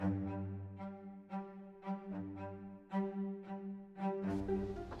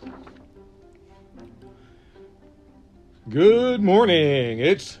Good morning.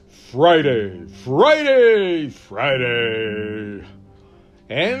 It's Friday.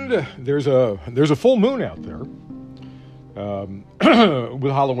 And there's a full moon out there.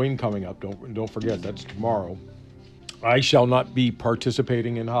 With Halloween coming up. Don't forget, that's tomorrow. I shall not be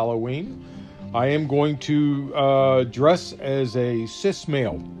participating in Halloween. I am going to dress as a cis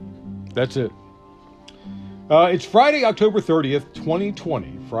male. That's it. It's Friday, October 30th,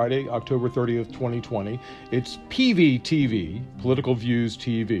 2020. Friday, October 30th, 2020. It's PVTV, Political Views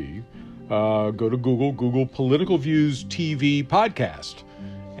TV. Go to Google Political Views TV podcast,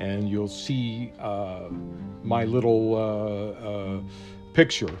 and you'll see my little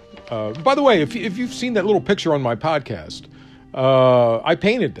picture. By the way, if you've seen that little picture on my podcast, I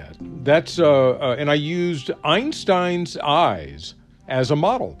painted that. That's and I used Einstein's eyes as a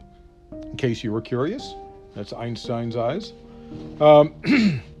model. In case you were curious, that's Einstein's eyes.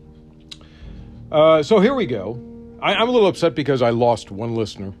 So here we go. I'm a little upset because I lost one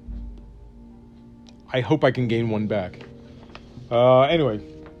listener. I hope I can gain one back. Anyway,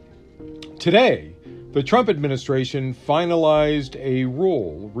 today, the Trump administration finalized a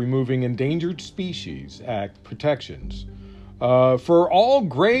rule removing Endangered Species Act protections for all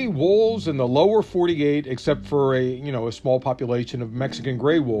gray wolves in the lower 48, except for a small population of Mexican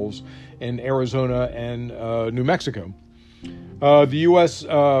gray wolves in Arizona and New Mexico. The U.S.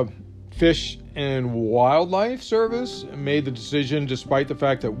 Fish and Wildlife Service made the decision despite the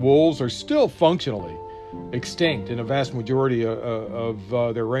fact that wolves are still functionally extinct in a vast majority of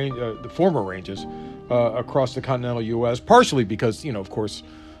their range, the former ranges across the continental U.S., partially because, of course,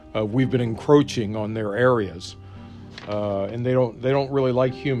 we've been encroaching on their areas, and they don't really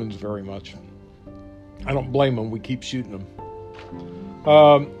like humans very much. I don't blame them. We keep shooting them.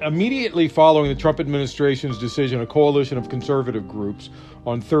 Immediately following the Trump administration's decision, a coalition of conservative groups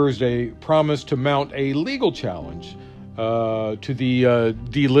on Thursday promised to mount a legal challenge to the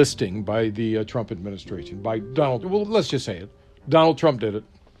delisting by the Trump administration, by Donald. Well, let's just say it. Donald Trump did it.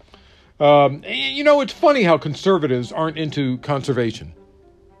 It's funny how conservatives aren't into conservation.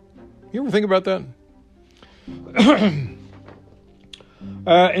 You ever think about that?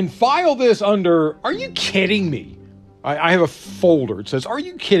 And file this under, are you kidding me? I have a folder. It says, are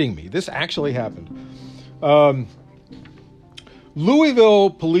you kidding me? This actually happened.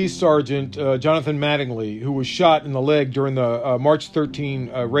 Louisville Police Sergeant Jonathan Mattingly, who was shot in the leg during the March 13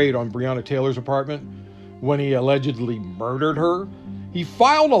 raid on Breonna Taylor's apartment when he allegedly murdered her, he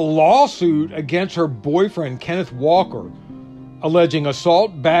filed a lawsuit against her boyfriend, Kenneth Walker, alleging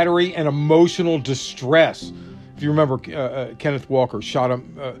assault, battery, and emotional distress. If you remember, Kenneth Walker shot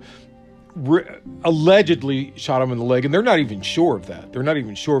him, allegedly shot him in the leg, and they're not even sure of that. They're not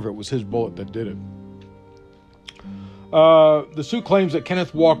even sure if it was his bullet that did it. The suit claims that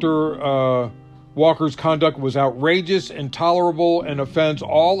Kenneth Walker's conduct was outrageous, intolerable, and offends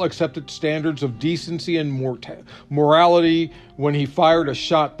all accepted standards of decency and morality when he fired a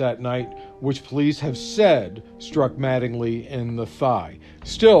shot that night, which police have said struck Mattingly in the thigh.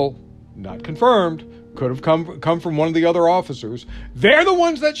 Still, not confirmed. Could have come from one of the other officers. They're the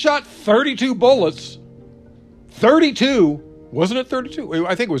ones that shot 32 bullets. 32? Wasn't it 32?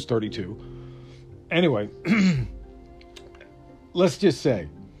 I think it was 32. Anyway, let's just say,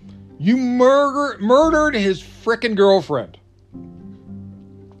 you murdered his frickin' girlfriend.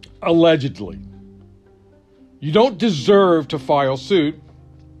 Allegedly. You don't deserve to file suit.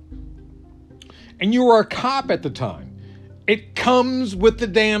 And you were a cop at the time. It comes with the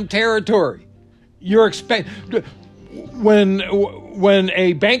damn territory. You're when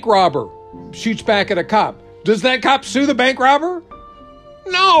a bank robber shoots back at a cop, does that cop sue the bank robber?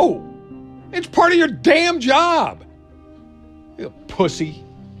 No! It's part of your damn job. You pussy.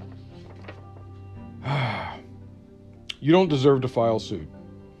 You don't deserve to file suit.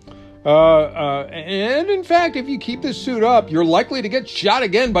 And in fact, if you keep this suit up, you're likely to get shot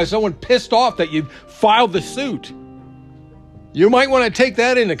again by someone pissed off that you filed the suit. You might want to take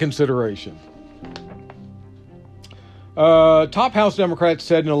that into consideration. Top House Democrats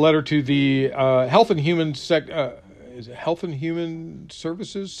said in a letter to the Health and Human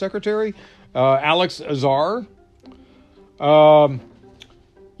Services Secretary, Alex Azar. The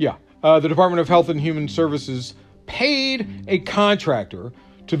Department of Health and Human Services paid a contractor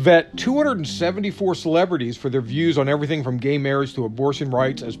to vet 274 celebrities for their views on everything from gay marriage to abortion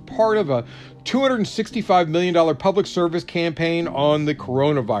rights as part of a $265 million public service campaign on the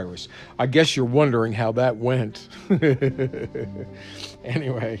coronavirus. I guess you're wondering how that went.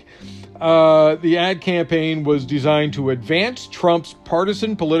 Anyway, the ad campaign was designed to advance Trump's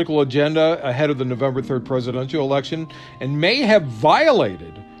partisan political agenda ahead of the November 3rd presidential election and may have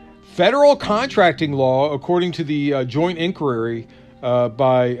violated Federal contracting law, according to the joint inquiry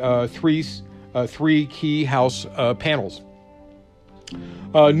by three key House panels.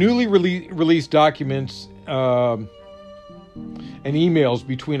 Newly released documents and emails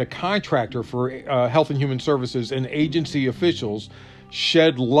between a contractor for Health and Human Services and agency officials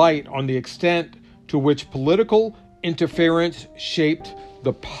shed light on the extent to which political interference shaped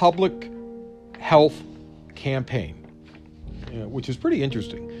the public health campaign, which is pretty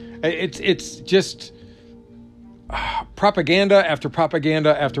interesting. It's just propaganda after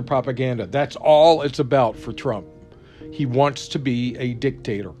propaganda after propaganda. That's all it's about for Trump. He wants to be a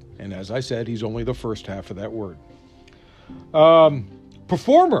dictator. And as I said, he's only the first half of that word.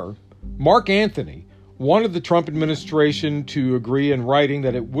 Performer Mark Anthony wanted the Trump administration to agree in writing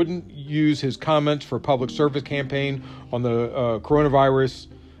that it wouldn't use his comments for public service campaign on the coronavirus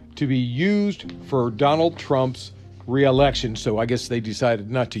to be used for Donald Trump's re-election. So I guess they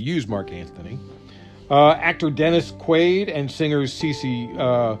decided not to use Mark Anthony. Actor Dennis Quaid and singer CeCe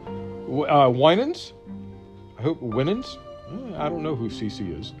Winans. I hope Winans? I don't know who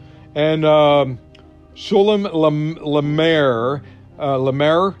CeCe is. And Sholem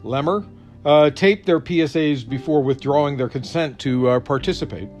Lemmer taped their PSAs before withdrawing their consent to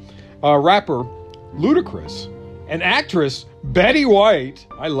participate. Rapper Ludacris and actress Betty White,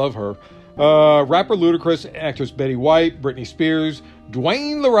 I love her. Rapper Ludacris, actress Betty White, Britney Spears,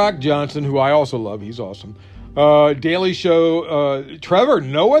 Dwayne "The Rock" Johnson, who I also love, he's awesome. Daily Show, Trevor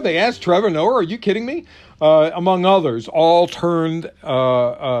Noah, they asked Trevor Noah, are you kidding me? Among others, all turned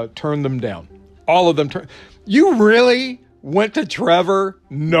them down. All of them turned. You really went to Trevor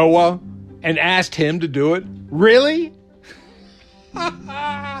Noah and asked him to do it? Really?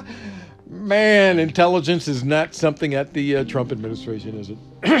 Man, intelligence is not something at the Trump administration, is it?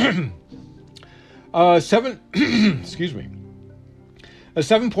 Excuse me. A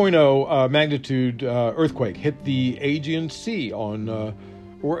 7.0 magnitude earthquake hit the Aegean Sea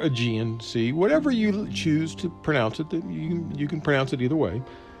or Aegean Sea, whatever you choose to pronounce it. You can pronounce it either way.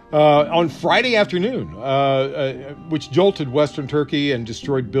 On Friday afternoon, which jolted western Turkey and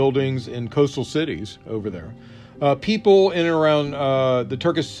destroyed buildings in coastal cities over there. People in and around the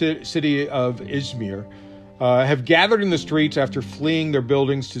Turkish city of Izmir have gathered in the streets after fleeing their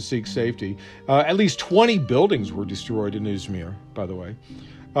buildings to seek safety. At least 20 buildings were destroyed in Izmir, by the way.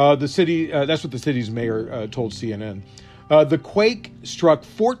 The city, that's what the city's mayor told CNN. The quake struck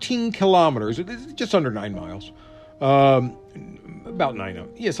 14 kilometers, just under 9 miles. About 9,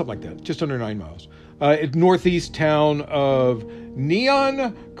 yeah, something like that, just under 9 miles. Northeast town of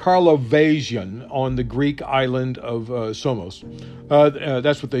Neon Karlovagian on the Greek island of Somos.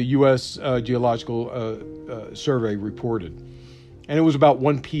 That's what the U.S. Geological Survey reported. And it was about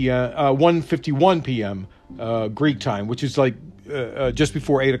 1:51 p.m. Greek time, which is like just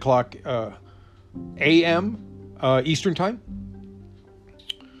before 8 o'clock a.m. Eastern time,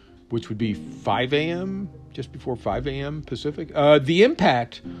 which would be 5 a.m., just before 5 a.m. Pacific. The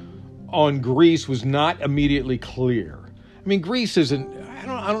impact on Greece was not immediately clear. I mean, Greece isn't, I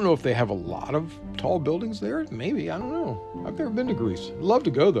don't know if they have a lot of tall buildings there. Maybe, I don't know. I've never been to Greece. I'd love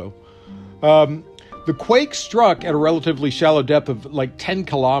to go, though. The quake struck at a relatively shallow depth of like 10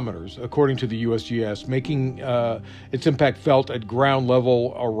 kilometers, according to the USGS, making its impact felt at ground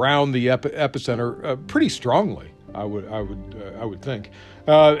level around the epicenter pretty strongly. I would think.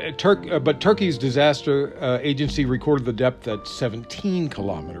 But Turkey's disaster agency recorded the depth at 17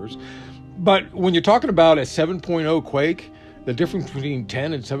 kilometers. But when you're talking about a 7.0 quake, the difference between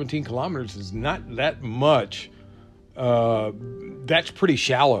 10 and 17 kilometers is not that much. That's pretty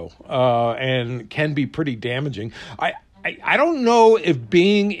shallow and can be pretty damaging. I don't know if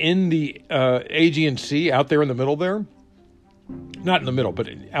being in the Aegean Sea out there in the middle there, not in the middle, but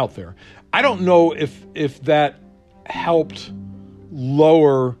out there, I don't know if that helped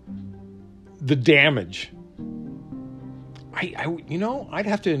lower the damage. I'd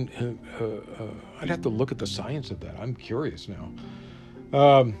have to look at the science of that. I'm curious now.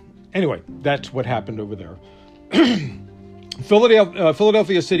 Anyway, that's what happened over there.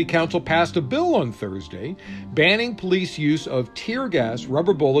 Philadelphia City Council passed a bill on Thursday banning police use of tear gas,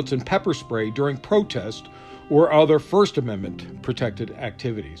 rubber bullets, and pepper spray during protest or other First Amendment protected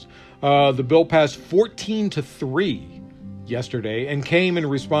activities. The bill passed 14-3 yesterday and came in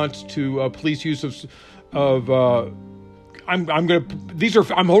response to police use of I'm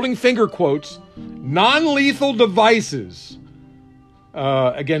holding finger quotes, non-lethal devices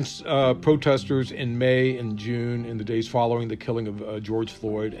against protesters in May and June, in the days following the killing of George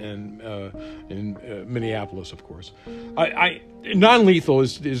Floyd, and in Minneapolis, of course. Non-lethal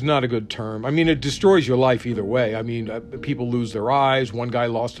is not a good term. I mean, it destroys your life either way. I mean, people lose their eyes. One guy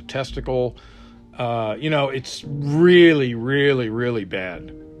lost a testicle. It's really, really, really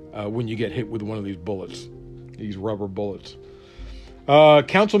bad when you get hit with one of these bullets, these rubber bullets.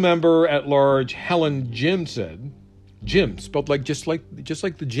 Council member at large Helen Jim said, Jim, spelled just like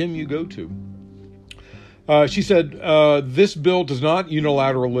the gym you go to. She said, this bill does not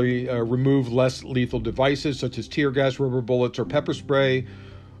unilaterally remove less lethal devices such as tear gas, rubber bullets, or pepper spray,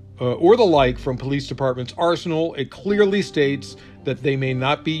 or the like from police departments' arsenal. It clearly states that they may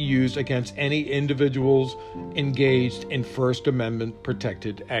not be used against any individuals engaged in First Amendment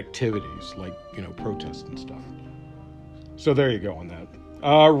protected activities, like, protests and stuff. So there you go on that.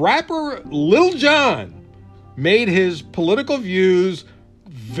 Rapper Lil Jon made his political views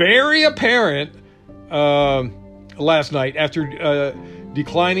very apparent last night after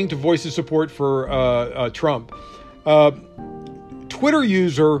declining to voice his support for Trump. Twitter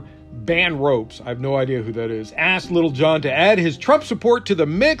user Ban Ropes, I have no idea who that is, asked Lil Jon to add his Trump support to the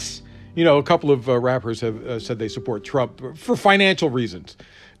mix. A couple of rappers have said they support Trump for financial reasons.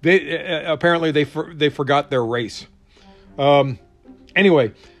 Apparently they forgot their race.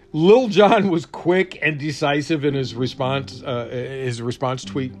 Anyway, Lil Jon was quick and decisive in his response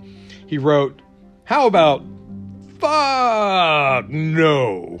tweet. He wrote, "How about fuck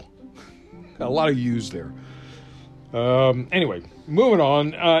no?" A lot of U's there. Anyway, moving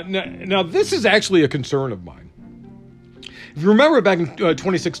on. Now, this is actually a concern of mine. If you remember back in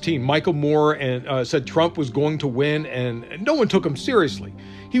 2016, Michael Moore said Trump was going to win, and no one took him seriously.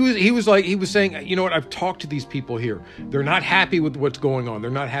 He was saying, you know what? I've talked to these people here. They're not happy with what's going on.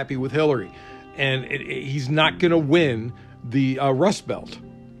 They're not happy with Hillary, and he's not going to win the Rust Belt.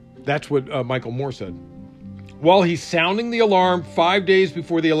 That's what Michael Moore said. Well, he's sounding the alarm 5 days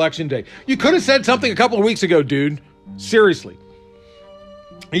before the election day. You could have said something a couple of weeks ago, dude. Seriously.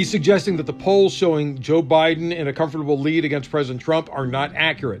 He's suggesting that the polls showing Joe Biden in a comfortable lead against President Trump are not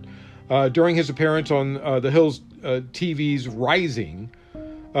accurate. During his appearance on The Hill's TV's Rising,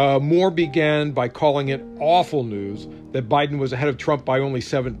 Moore began by calling it awful news that Biden was ahead of Trump by only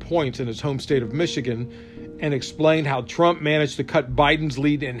 7 points in his home state of Michigan, and explained how Trump managed to cut Biden's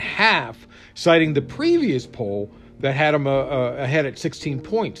lead in half, citing the previous poll that had him ahead at 16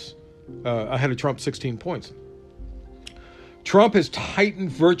 points, ahead of Trump 16 points. Trump has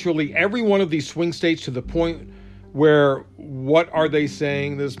tightened virtually every one of these swing states to the point where, what are they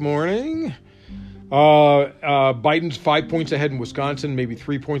saying this morning? Biden's 5 points ahead in Wisconsin, maybe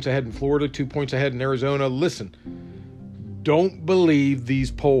 3 points ahead in Florida, 2 points ahead in Arizona. Listen, don't believe these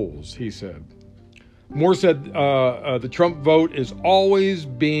polls, he said. Moore said the Trump vote is always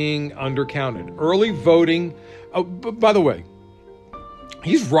being undercounted. Early voting, by the way,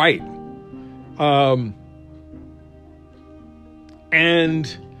 he's right. And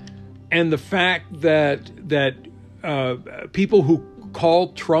the fact that people who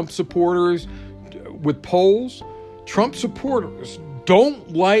call Trump supporters with polls, Trump supporters don't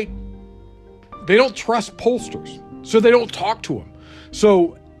trust pollsters, so they don't talk to them.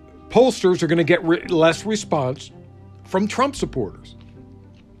 So pollsters are going to get less response from Trump supporters.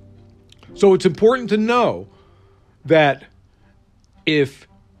 So it's important to know that if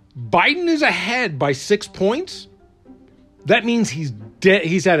Biden is ahead by 6 points, that means he's dead.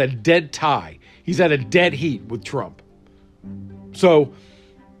 He's at a dead tie. He's at a dead heat with Trump. So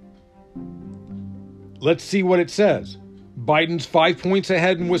let's see what it says. Biden's 5 points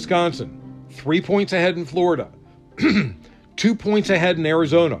ahead in Wisconsin, 3 points ahead in Florida, 2 points ahead in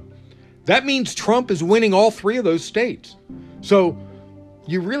Arizona. That means Trump is winning all three of those states. So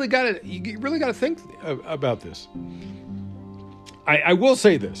you really got to think about this. I will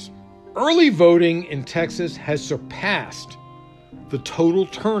say this. Early voting in Texas has surpassed the total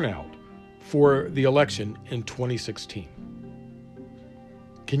turnout for the election in 2016.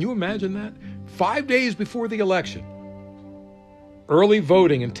 Can you imagine that? 5 days before the election, early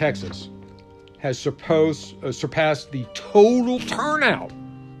voting in Texas has surpassed the total turnout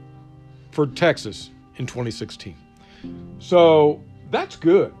for Texas in 2016. So that's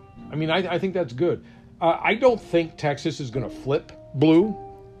good. I mean, I think that's good. I don't think Texas is going to flip blue.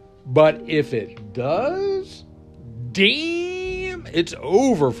 But if it does, damn, it's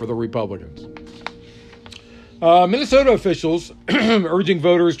over for the Republicans. Minnesota officials urging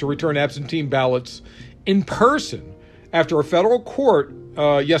voters to return absentee ballots in person after a federal court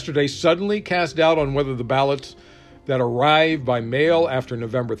yesterday suddenly cast doubt on whether the ballots that arrive by mail after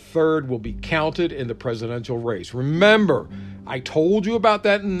November 3rd will be counted in the presidential race. Remember, I told you about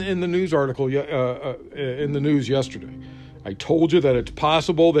that in the news article, in the news yesterday. I told you that it's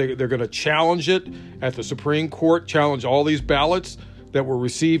possible they're going to challenge it at the Supreme Court, challenge all these ballots that were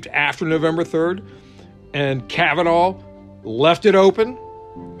received after November 3rd. And Kavanaugh left it open.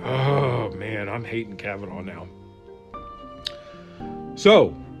 Oh, man, I'm hating Kavanaugh now.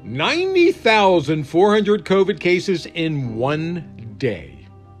 So, 90,400 COVID cases in one day.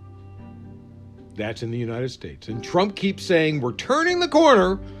 That's in the United States. And Trump keeps saying, we're turning the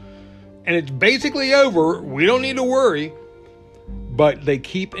corner, and it's basically over. We don't need to worry. But they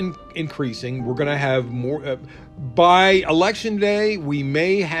keep increasing. We're going to have more. By Election Day, we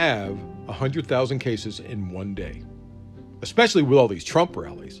may have 100,000 cases in one day. Especially with all these Trump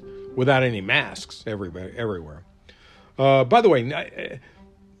rallies, without any masks everywhere. By the way,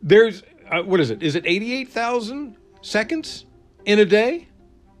 there's, what is it? Is it 88,000 seconds in a day?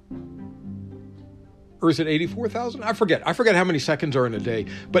 Or is it 84,000? I forget how many seconds are in a day.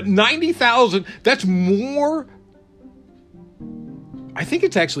 But 90,000, that's more. I think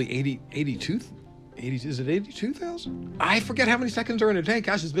it's actually 82. Is it 82,000? I forget how many seconds are in a day.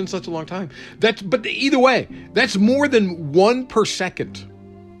 Gosh, it's been such a long time. But either way, that's more than 1 per second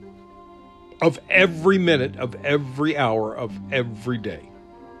of every minute, of every hour, of every day.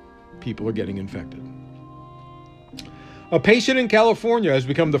 People are getting infected. A patient in California has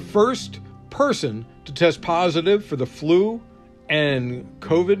become the first person to test positive for the flu and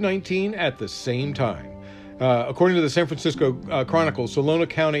COVID-19 at the same time. According to the San Francisco Chronicle, Solano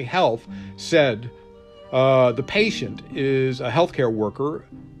County Health said the patient is a healthcare worker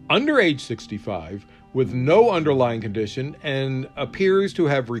under age 65 with no underlying condition and appears to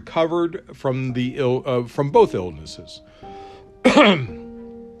have recovered from from both illnesses.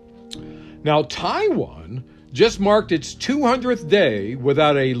 Now, Taiwan just marked its 200th day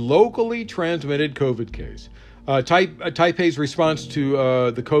without a locally transmitted COVID case. Taipei's response to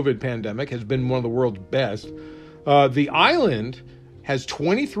the COVID pandemic has been one of the world's best. The island has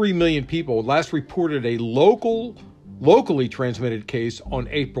 23 million people, last reported a locally transmitted case on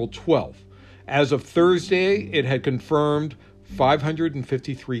April 12th. As of Thursday, it had confirmed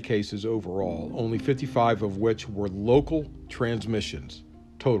 553 cases overall, only 55 of which were local transmissions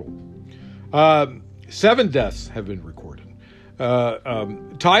total. 7 deaths have been recorded.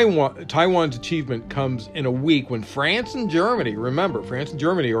 Taiwan's achievement comes in a week when France and Germany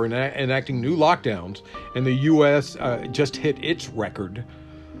are enacting new lockdowns, and the U.S. Just hit its record.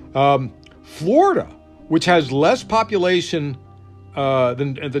 Florida, which has less population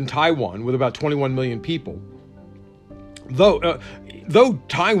than Taiwan, with about 21 million people, though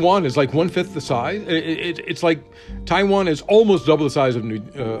Taiwan is like 1/5 the size, it's like Taiwan is almost double the size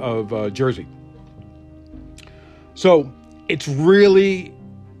of Jersey. So it's really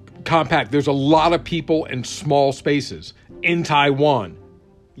compact. There's a lot of people in small spaces in Taiwan.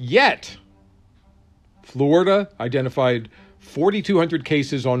 Yet, Florida identified 4,200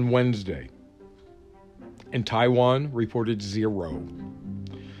 cases on Wednesday, and Taiwan reported 0.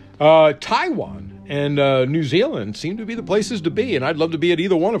 Taiwan and New Zealand seem to be the places to be, and I'd love to be at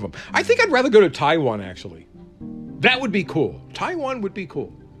either one of them. I think I'd rather go to Taiwan, actually. That would be cool. Taiwan would be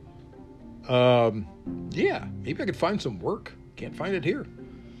cool. Yeah, maybe I could find some work. Can't find it here.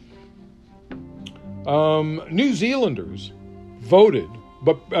 New Zealanders voted,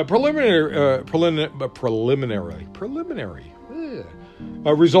 but preliminary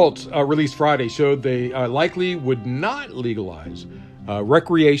results released Friday showed they likely would not legalize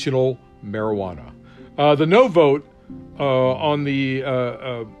recreational marijuana. The no vote on the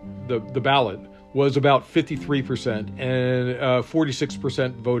ballot was about 53% and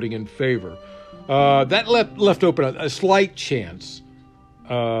 46% voting in favor. That left open a slight chance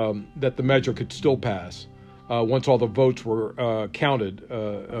that the measure could still pass once all the votes were counted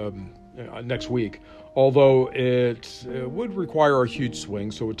next week, although it would require a huge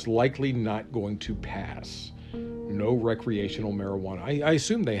swing, so it's likely not going to pass. No recreational marijuana. I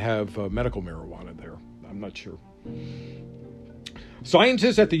assume they have medical marijuana there. I'm not sure.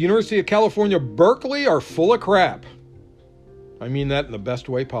 Scientists at the University of California, Berkeley are full of crap. I mean that in the best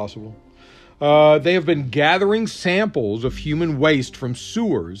way possible. They have been gathering samples of human waste from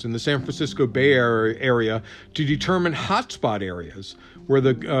sewers in the San Francisco Bay Area to determine hotspot areas where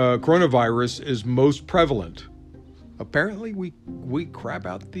the coronavirus is most prevalent. Apparently, we crap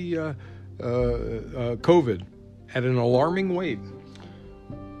out the COVID at an alarming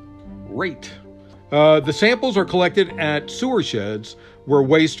rate. The samples are collected at sewer sheds where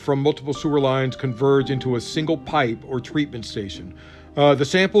waste from multiple sewer lines converge into a single pipe or treatment station. The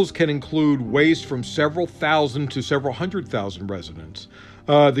samples can include waste from several thousand to several 100,000 residents.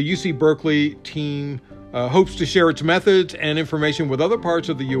 The UC Berkeley team hopes to share its methods and information with other parts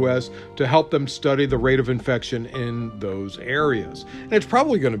of the U.S. to help them study the rate of infection in those areas. And it's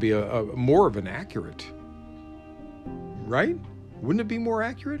probably going to be a more of an accurate, right? Wouldn't it be more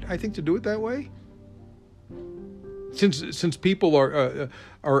accurate, I think, to do it that way? Since people are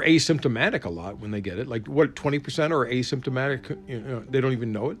asymptomatic a lot when they get it, like what, 20% are asymptomatic? They don't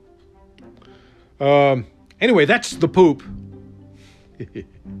even know it. Anyway, that's the poop.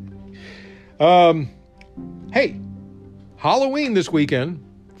 Hey, Halloween this weekend,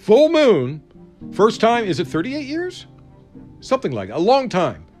 full moon, first time, is it 38 years? Something like that, a long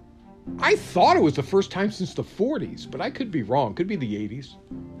time. I thought it was the first time since the 40s, but I could be wrong. Could be the 80s.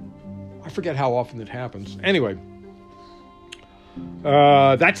 I forget how often it happens. Anyway,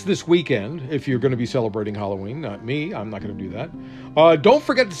 that's this weekend if you're going to be celebrating Halloween. Not me. I'm not going to do that. Don't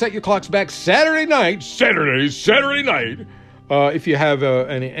forget to set your clocks back Saturday night. If you have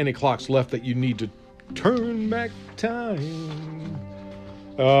any clocks left that you need to turn back time.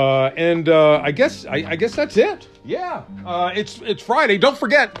 I guess that's it. Yeah. It's Friday. Don't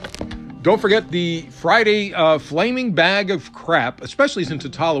forget the Friday flaming bag of crap, especially since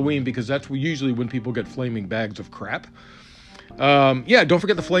it's Halloween, because that's usually when people get flaming bags of crap. Don't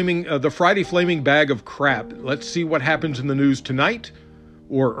forget the Friday flaming bag of crap. Let's see what happens in the news tonight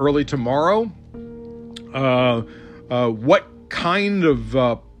or early tomorrow. What kind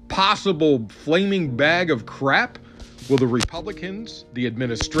of possible flaming bag of crap will the Republicans, the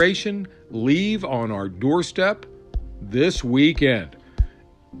administration, leave on our doorstep this weekend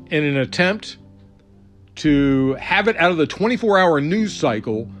in an attempt to have it out of the 24-hour news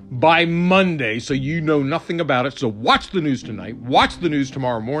cycle by Monday so you know nothing about it? So watch the news tonight, watch the news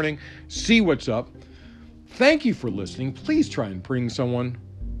tomorrow morning, see what's up. Thank you for listening. Please try and bring someone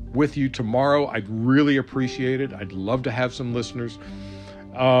with you tomorrow. I'd really appreciate it. I'd love to have some listeners.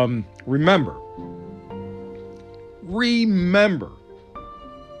 Remember,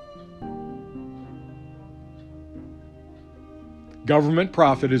 government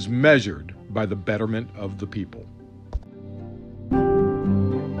profit is measured by the betterment of the people.